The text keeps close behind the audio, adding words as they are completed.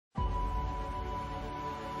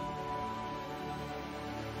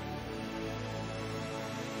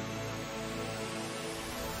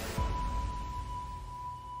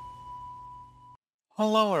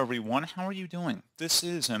Hello everyone, how are you doing? This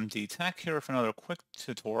is MD Tech here for another quick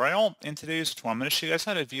tutorial. In today's tutorial, I'm going to show you guys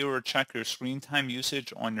how to view or check your screen time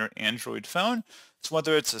usage on your Android phone. So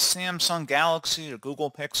whether it's a Samsung Galaxy or Google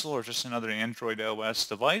Pixel or just another Android OS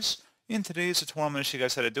device, in today's tutorial I'm going to show you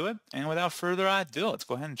guys how to do it. And without further ado, let's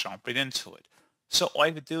go ahead and jump right into it. So all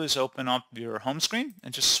you have to do is open up your home screen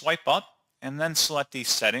and just swipe up and then select the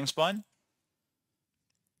settings button.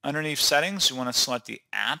 Underneath settings, you want to select the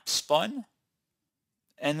apps button.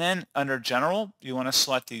 And then under general, you want to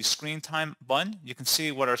select the screen time button. You can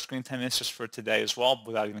see what our screen time is just for today as well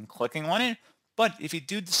without even clicking on it. But if you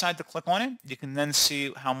do decide to click on it, you can then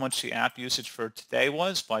see how much the app usage for today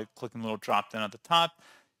was by clicking the little drop down at the top.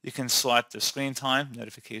 You can select the screen time,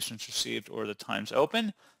 notifications received, or the times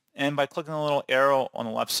open. And by clicking the little arrow on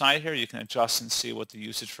the left side here, you can adjust and see what the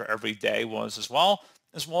usage for every day was as well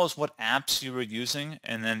as what apps you were using,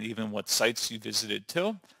 and then even what sites you visited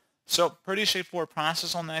too. So pretty straightforward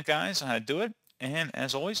process on that, guys, on how to do it. And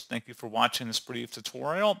as always, thank you for watching this brief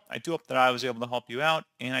tutorial. I do hope that I was able to help you out,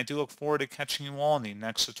 and I do look forward to catching you all in the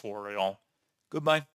next tutorial. Goodbye.